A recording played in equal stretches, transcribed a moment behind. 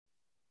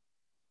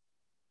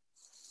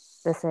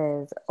This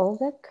is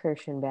Olga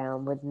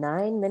Kirschenbaum with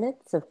 9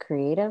 Minutes of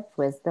Creative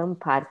Wisdom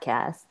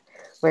podcast,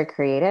 where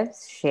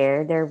creatives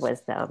share their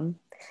wisdom.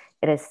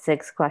 It is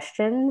 6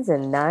 questions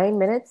in 9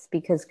 minutes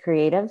because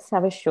creatives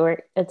have a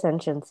short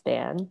attention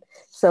span.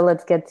 So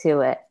let's get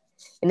to it.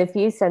 In a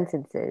few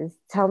sentences,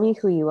 tell me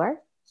who you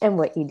are and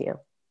what you do.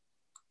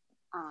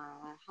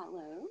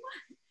 Hello,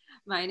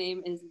 my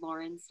name is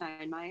Lauren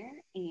Steinmeier,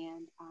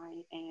 and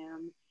I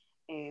am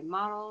a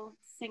model,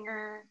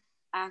 singer,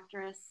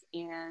 actress,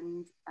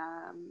 and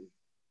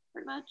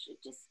pretty much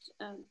just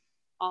an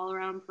all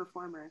around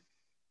performer.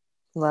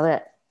 Love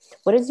it.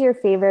 What is your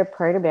favorite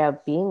part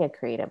about being a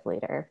creative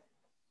leader?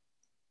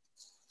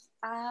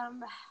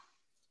 Um,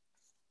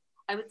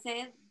 I would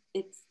say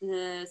it's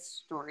the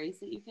stories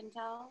that you can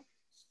tell,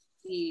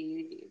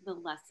 the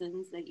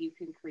lessons that you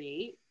can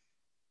create,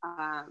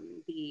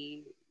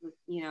 the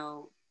you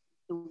know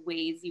the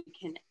ways you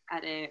can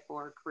edit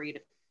or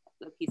create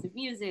a piece of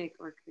music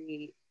or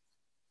create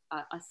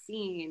a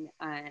scene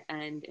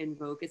and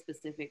invoke a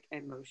specific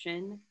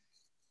emotion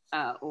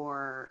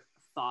or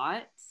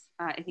thought.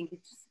 I think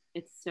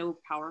it's so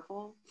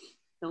powerful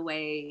the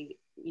way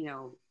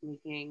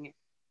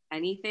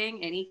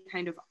making any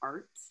kind of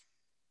art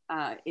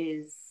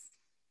is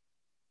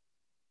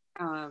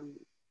um,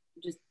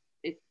 just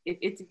if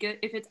it's good,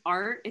 if it's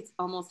art, it's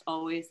almost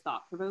always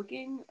thought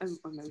provoking,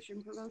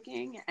 emotion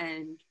provoking,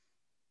 and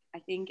I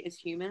think as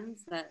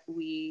humans that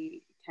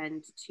we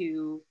tend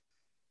to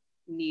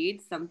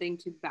need something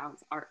to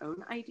bounce our own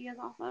ideas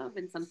off of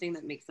and something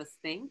that makes us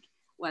think,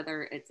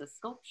 whether it's a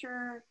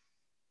sculpture,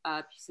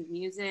 a piece of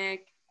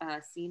music,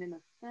 a scene in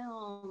a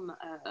film,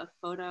 a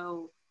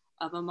photo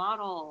of a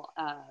model,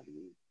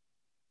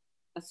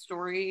 a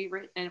story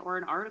written or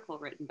an article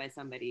written by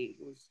somebody.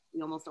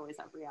 We almost always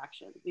have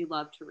reactions. We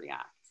love to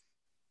react.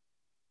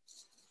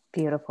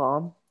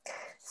 Beautiful.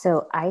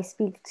 So I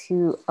speak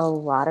to a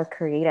lot of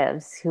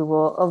creatives who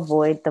will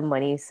avoid the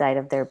money side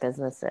of their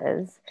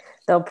businesses.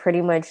 They'll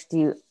pretty much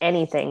do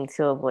anything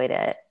to avoid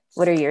it.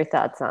 What are your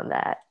thoughts on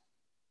that?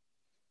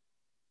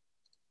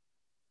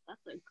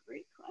 That's a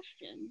great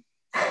question.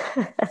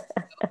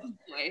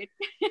 Avoid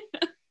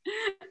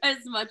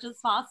as much as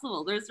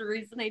possible. There's a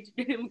reason I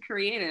do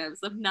creatives.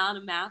 I'm not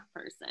a math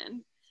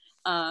person.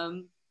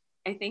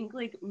 I think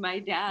like my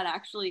dad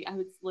actually, I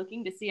was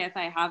looking to see if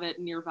I have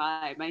it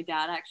nearby. My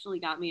dad actually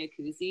got me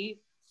a koozie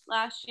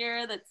last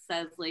year that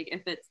says like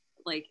if it's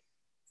like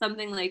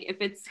something like if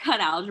it's got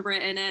algebra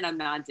in it, I'm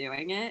not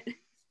doing it.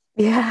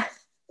 Yeah.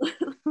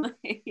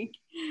 Like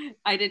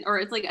I didn't, or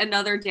it's like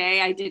another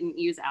day I didn't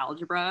use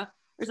algebra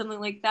or something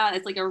like that.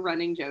 It's like a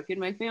running joke in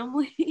my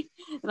family.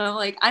 And I'm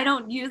like, I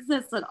don't use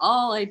this at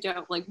all. I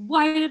don't like,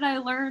 why did I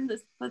learn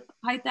this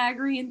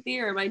Pythagorean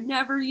theorem? I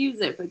never use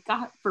it, but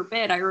God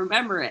forbid I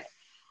remember it.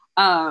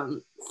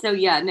 So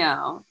yeah,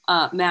 no,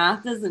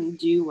 math doesn't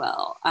do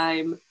well.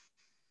 I'm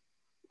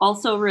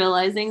also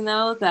realizing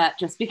though that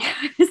just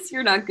because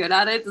you're not good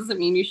at it doesn't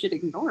mean you should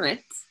ignore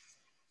it.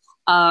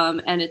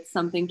 And it's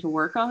something to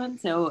work on.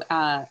 So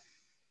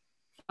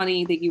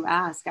funny that you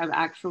ask. I'm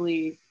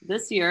actually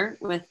this year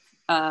with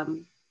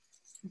the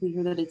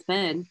year that it's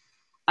been,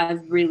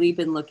 I've really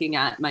been looking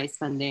at my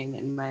spending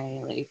and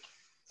my like,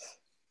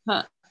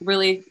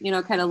 really,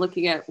 kind of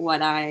looking at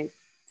what I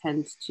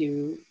tend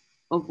to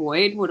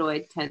avoid. What do I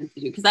tend to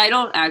do? Because I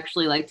don't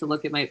actually like to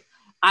look at my.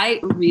 I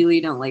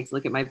really don't like to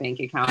look at my bank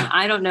account.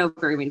 I don't know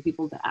very many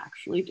people that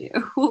actually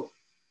do.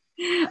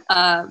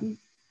 um,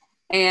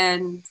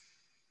 and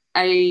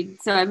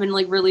I've been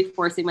like really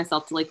forcing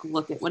myself to like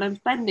look at what I'm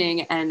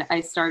spending, and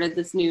I started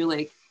this new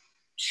like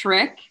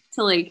trick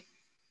to like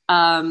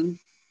um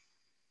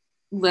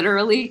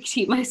literally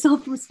keep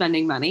myself from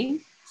spending money.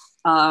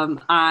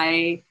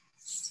 I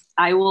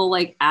will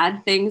like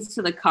add things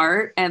to the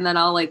cart, and then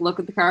I'll like look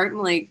at the cart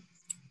and like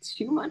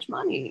too much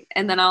money,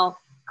 and then I'll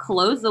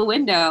close the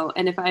window,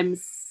 and if I'm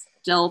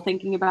still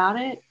thinking about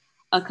it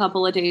a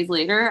couple of days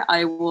later,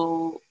 I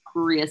will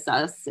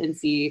reassess and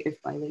see if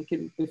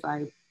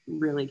I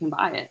really can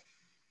buy it.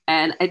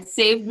 And it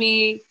saved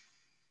me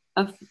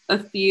a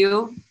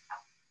few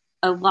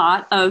a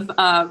lot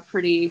of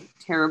pretty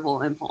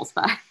terrible impulse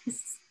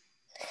buys.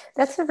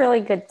 That's a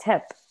really good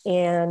tip.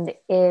 And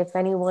if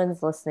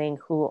anyone's listening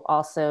who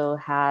also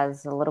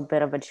has a little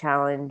bit of a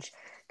challenge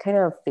kind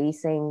of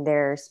facing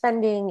their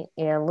spending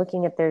and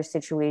looking at their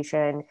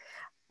situation,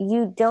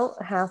 you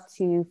don't have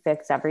to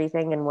fix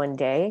everything in one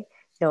day.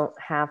 You don't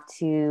have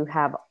to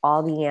have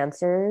all the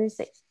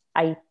answers.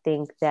 I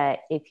think that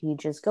if you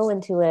just go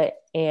into it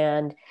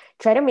and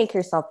try to make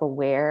yourself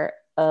aware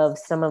of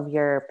some of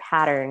your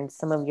patterns,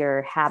 some of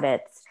your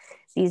habits,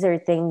 these are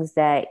things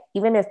that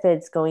even if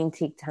it's going to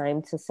take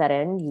time to set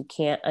in, you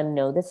can't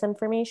unknow this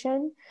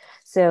information.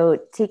 So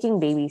taking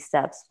baby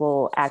steps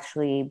will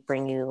actually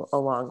bring you a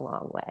long,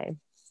 long way.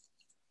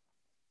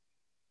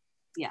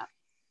 Yeah,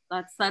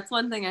 that's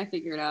one thing I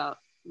figured out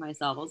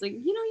myself. I was like,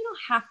 you don't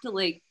have to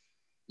like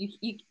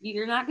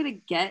you're not gonna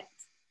get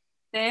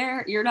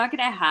there. You're not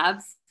gonna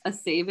have a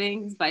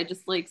savings by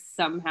just like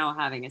somehow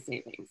having a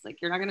savings.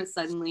 Like you're not gonna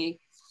suddenly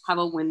have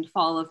a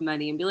windfall of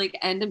money and be like,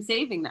 and I'm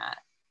saving that.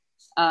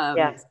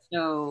 Yeah.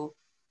 So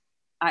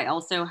I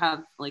also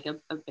have like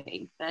a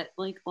bank that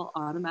like will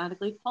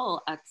automatically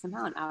pull X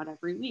amount out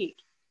every week.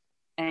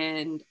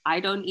 And I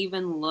don't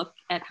even look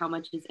at how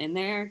much is in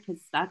there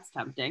because that's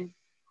tempting.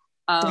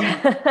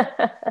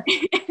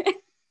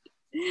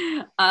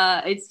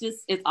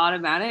 It's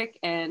automatic,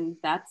 and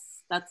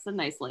that's a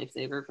nice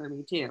lifesaver for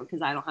me too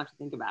because I don't have to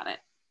think about it.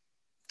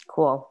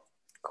 Cool.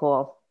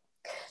 Cool.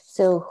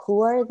 So,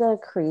 who are the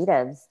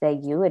creatives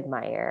that you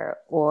admire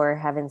or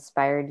have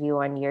inspired you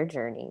on your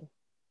journey?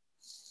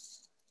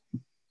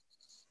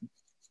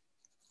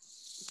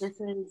 This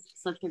is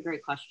such a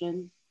great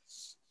question.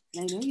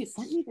 And I know you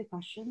sent me the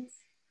questions,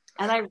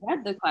 and I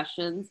read the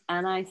questions,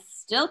 and I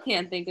still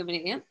can't think of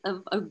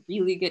of a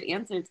really good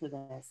answer to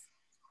this.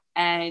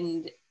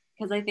 And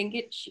because I think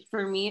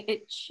for me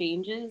it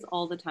changes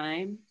all the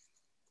time.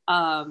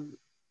 Um,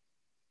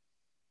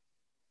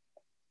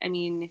 I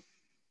mean,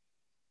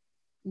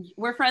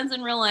 we're friends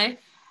in real life.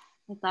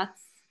 If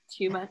that's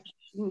too much,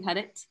 you can cut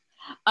it.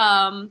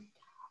 Um,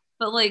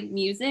 but like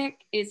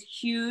music is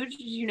huge,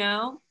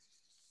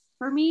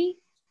 for me.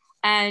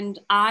 And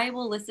I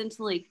will listen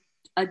to like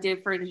a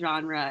different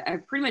genre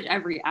pretty much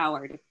every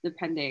hour,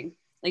 depending.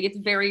 Like it's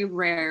very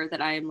rare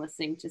that I am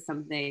listening to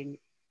something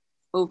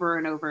over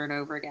and over and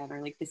over again,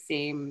 or like the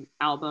same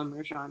album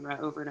or genre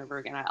over and over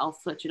again. I'll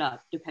switch it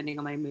up depending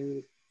on my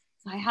mood.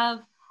 So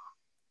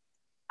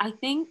I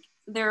think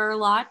there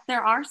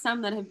are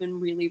some that have been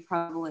really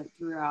prevalent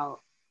throughout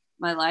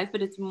my life,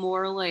 but it's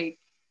more like,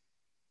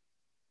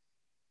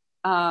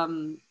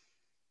 um,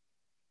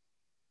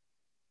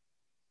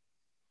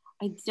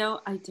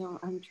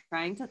 I'm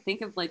trying to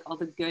think of like all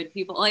the good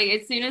people. Like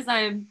as soon as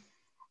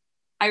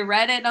I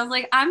read it and I was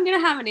like, I'm going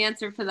to have an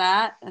answer for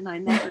that. And I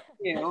never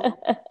do.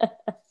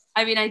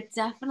 I mean, I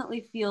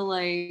definitely feel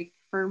like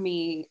for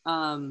me,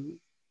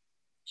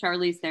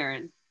 Charlize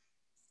Theron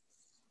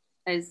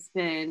has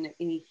been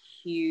a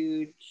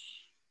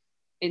huge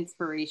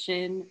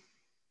inspiration,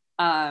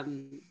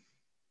 um,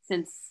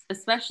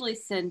 especially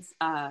since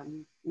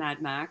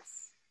Mad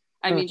Max.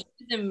 I mean, she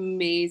was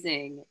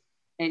amazing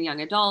in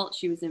young adult.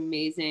 She was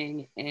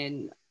amazing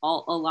in a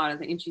lot of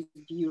things, and she's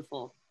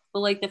beautiful. But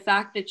like the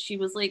fact that she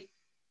was like,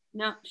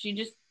 no, she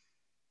just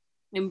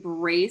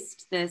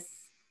embraced this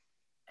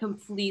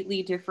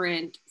completely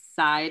different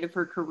side of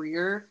her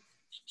career,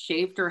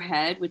 shaved her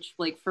head, which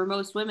like for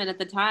most women at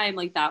the time,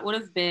 like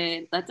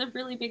that's a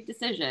really big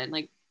decision.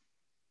 Like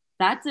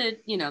that's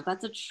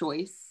a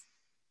choice.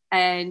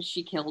 And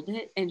she killed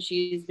it. And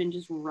she's been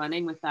just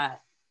running with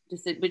that.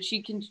 But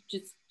she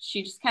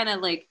just kind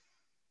of like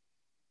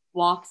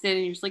walks in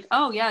and you're just like,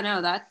 oh yeah,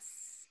 no,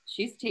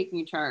 she's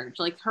taking charge.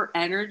 Like her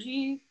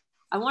energy.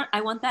 I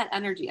want that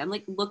energy. I'm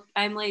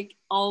like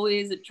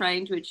always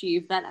trying to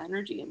achieve that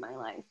energy in my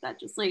life. That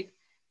just like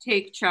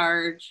take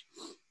charge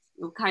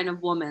kind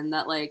of woman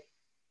that like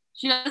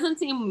she doesn't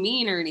seem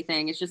mean or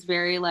anything. It's just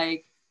very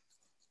like,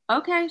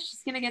 okay,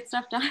 she's gonna get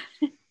stuff done.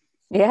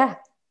 Yeah.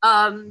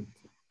 um,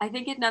 I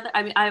think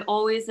I mean, I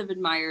always have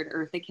admired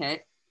Eartha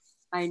Kitt.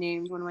 I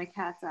named one of my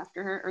cats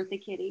after her,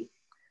 Eartha Kitty.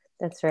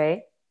 That's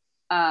right.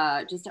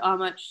 Just how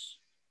much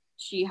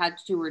she had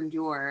to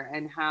endure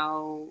and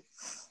how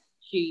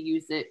she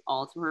used it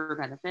all to her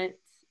benefit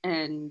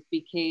and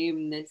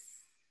became this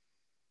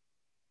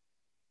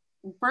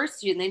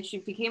first, and then she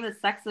became a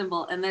sex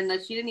symbol, and then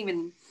that she didn't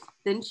even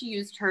then she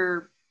used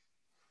her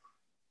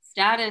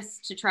status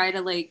to try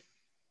to like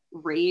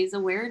raise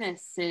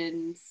awareness.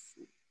 And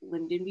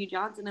Lyndon B.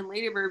 Johnson and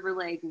Lady Bird were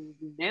like,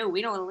 no,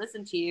 we don't want to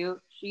listen to you.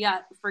 She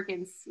got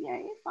freaking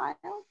CIA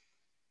filed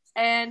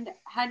and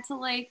had to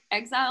like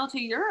exile to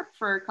Europe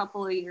for a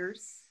couple of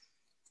years.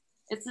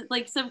 It's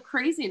like some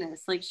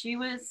craziness. Like she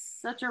was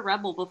such a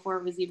rebel before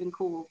it was even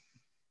cool.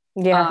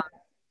 Yeah.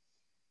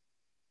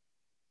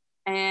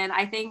 And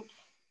I think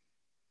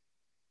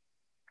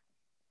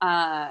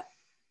uh,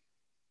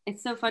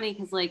 it's so funny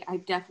because like I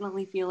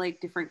definitely feel like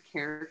different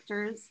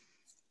characters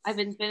I've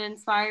been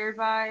inspired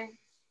by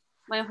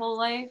my whole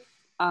life,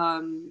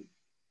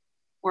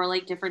 or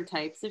like different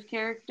types of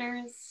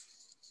characters.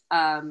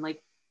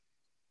 Like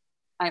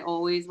I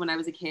always, when I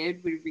was a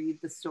kid, would read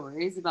the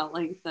stories about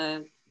like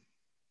the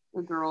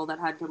girl that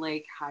had to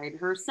like hide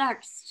her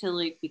sex to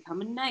like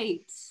become a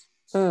knight,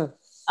 Mm.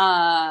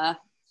 uh,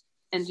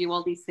 and do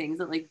all these things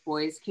that like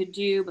boys could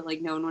do, but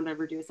like no one would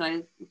ever do. So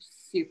I'm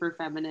super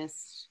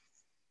feminist.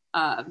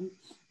 Um,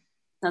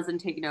 doesn't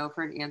take no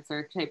for an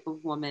answer type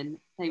of woman,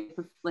 type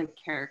of like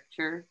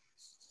character.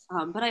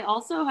 But I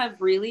also have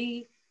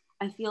really,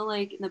 I feel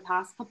like in the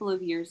past couple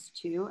of years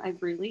too,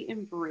 I've really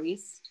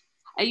embraced.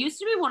 I used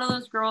to be one of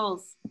those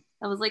girls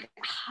that was like,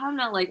 I'm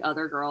not like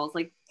other girls.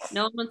 Like,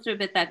 no one wants to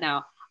admit that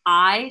now.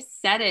 I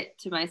said it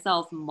to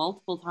myself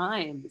multiple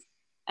times.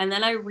 And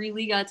then I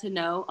really got to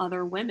know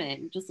other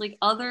women, just like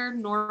other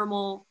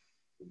normal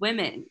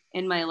women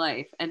in my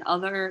life and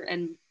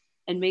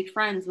make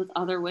friends with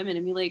other women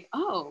and be like,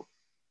 oh,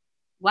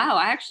 wow,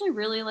 I actually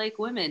really like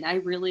women. I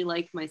really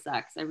like my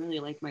sex. I really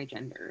like my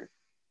gender.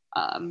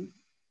 Um,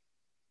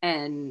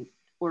 and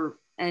or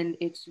And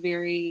it's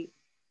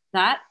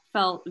that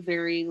felt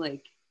very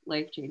like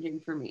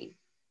life-changing for me.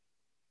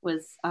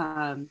 Was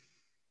and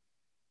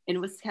it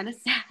was kind of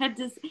sad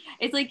to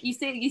it's like you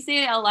say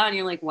it out loud and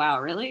you're like, wow,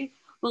 really?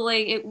 But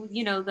like it,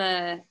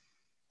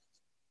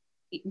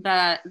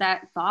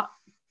 that thought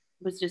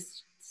was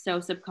just so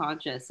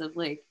subconscious of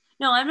like,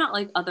 no, I'm not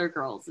like other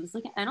girls. It's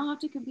like I don't have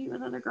to compete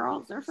with other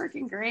girls. They're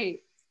freaking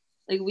great.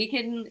 Like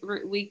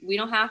we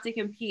don't have to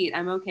compete.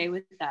 I'm okay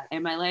with that.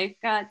 And my life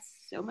got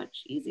so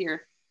much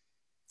easier.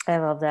 I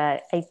love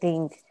that. I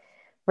think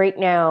right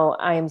now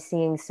I'm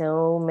seeing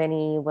so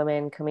many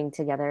women coming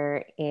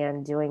together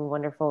and doing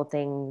wonderful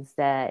things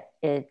that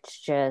it's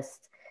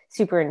just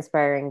super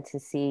inspiring to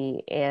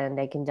see. And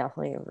I can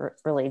definitely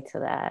relate to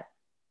that.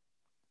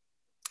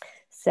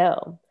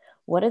 So,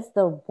 what is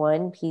the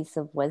one piece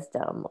of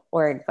wisdom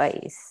or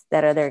advice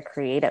that other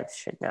creatives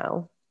should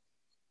know?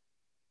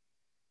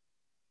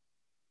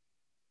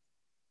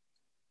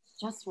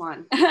 Just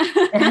one.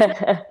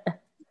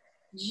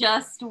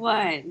 Just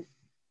one.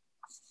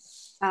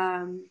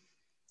 Um,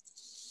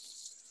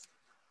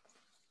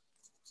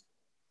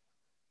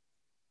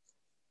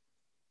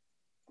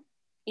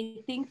 I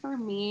think for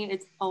me,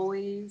 it's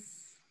always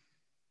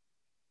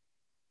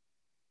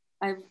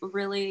I've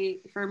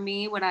really for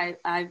me what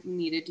I've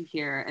needed to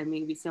hear, and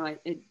maybe so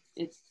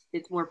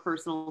it's more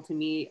personal to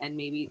me, and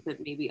maybe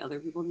other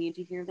people need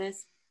to hear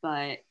this,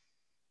 but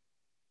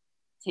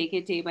take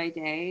it day by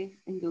day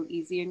and go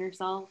easy on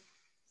yourself.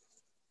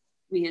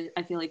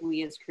 I feel like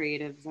we as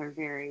creatives are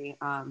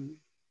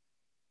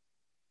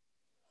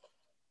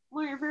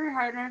we're very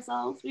hard on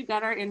ourselves. We've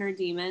got our inner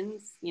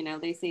demons.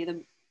 They say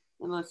the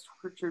most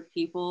tortured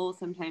people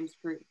sometimes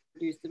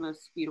produce the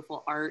most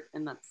beautiful art,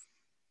 and that's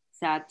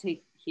sad to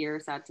hear,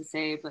 sad to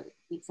say, but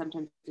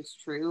sometimes it's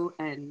true.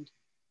 And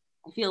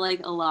I feel like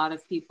a lot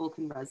of people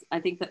I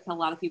think that a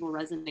lot of people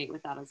resonate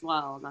with that as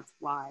well, and that's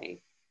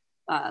why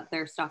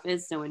their stuff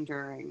is so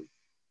enduring.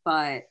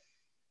 But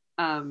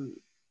um,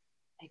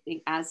 I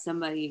think as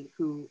somebody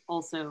who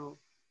also,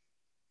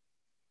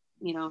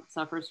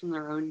 suffers from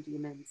their own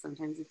demons,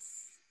 sometimes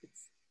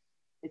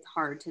it's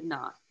hard to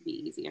not be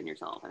easy on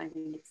yourself. And I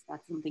think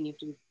that's something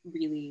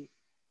you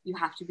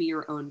have to be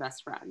your own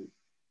best friend.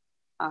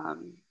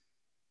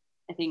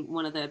 I think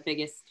one of the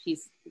biggest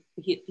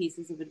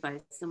pieces of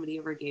advice somebody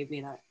ever gave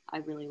me that I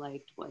really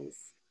liked was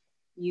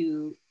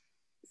you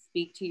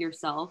speak to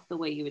yourself the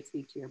way you would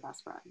speak to your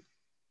best friend.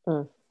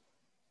 Mm.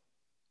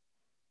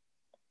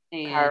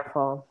 And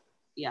Powerful.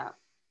 yeah.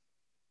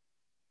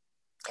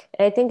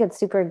 I think it's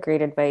super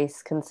great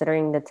advice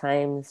considering the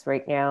times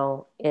right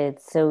now.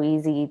 It's so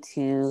easy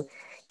to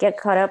get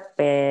caught up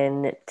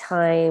in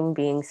time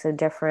being so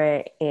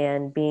different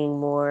and being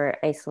more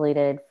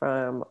isolated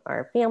from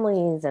our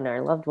families and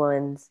our loved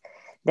ones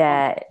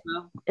that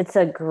it's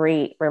a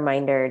great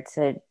reminder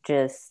to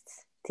just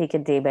take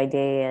it day by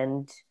day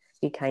and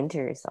be kind to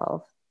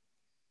yourself.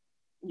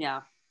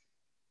 Yeah.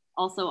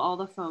 Also, all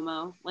the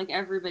FOMO, like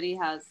everybody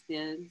has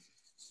the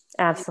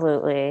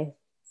Absolutely.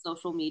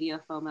 social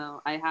media FOMO.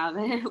 I have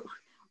it.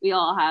 We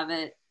all have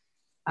it.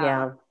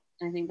 Yeah.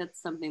 I think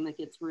that's something that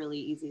gets really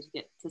easy to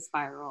get to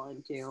spiral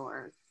into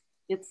or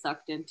get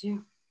sucked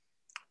into.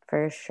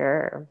 For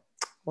sure.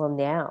 Well,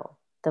 now,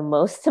 the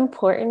most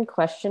important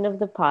question of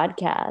the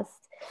podcast.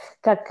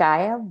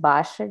 Какая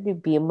ваша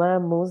любимая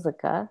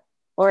музыка?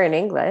 Or in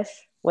English,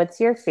 what's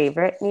your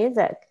favorite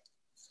music?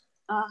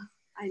 I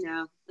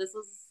know. This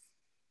is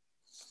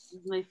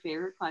my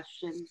favorite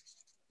question.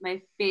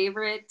 My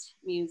favorite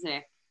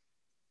music.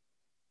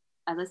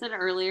 As I said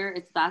earlier,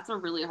 that's a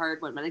really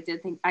hard one, but I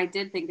did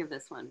think of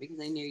this one because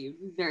I knew you'd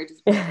be very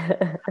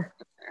disappointed.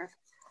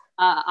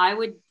 I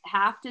would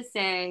have to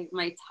say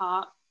my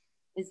top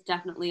is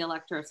definitely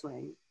electro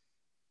swing.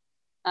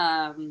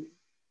 And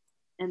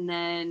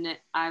then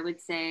I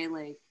would say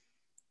like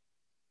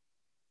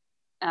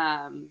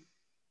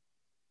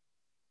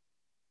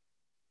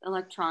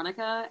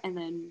electronica, and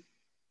then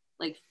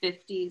like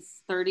 50s,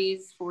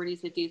 30s,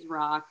 40s, 50s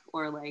rock,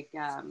 or like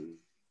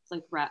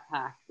Rat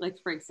Pack, like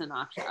Frank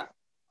Sinatra.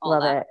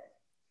 Love it.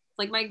 It's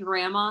like my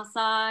grandma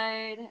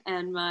side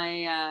and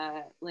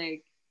my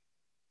like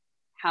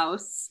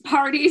house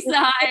party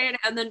side,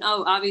 and then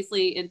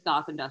obviously it's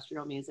goth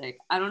industrial music.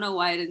 I don't know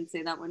why I didn't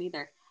say that one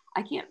either.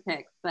 I can't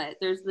pick, but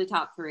there's the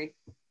top three.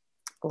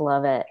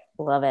 Love it.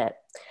 Love it.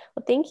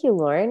 Well, thank you,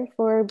 Lauren,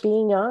 for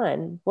being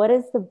on. What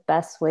is the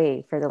best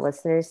way for the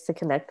listeners to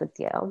connect with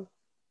you?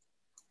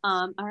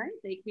 All right,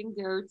 they can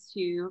go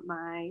to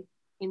my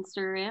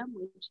Instagram,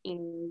 which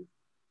is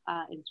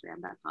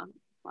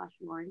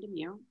instagram.com/Lauren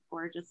Demew,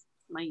 or just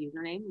my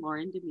username,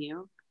 Lauren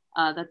Demew.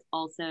 That's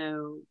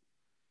also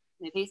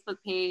my Facebook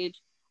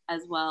page,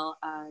 as well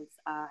as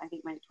I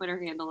think my Twitter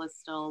handle is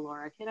still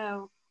Laura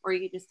Kiddo, or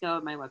you can just go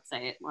to my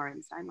website,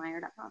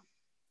 laurensteinmeier.com.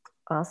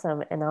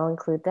 Awesome. And I'll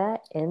include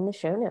that in the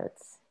show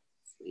notes.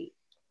 Sweet.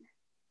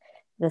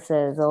 This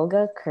is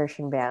Olga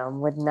Kirschenbaum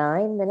with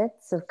 9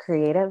 Minutes of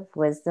Creative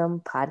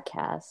Wisdom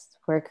podcast,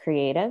 where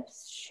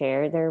creatives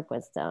share their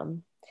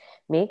wisdom.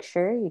 Make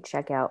sure you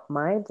check out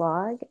my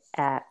blog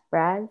at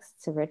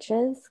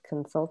rags-to-riches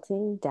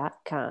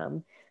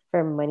consulting.com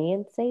for money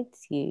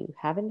insights you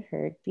haven't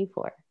heard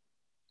before.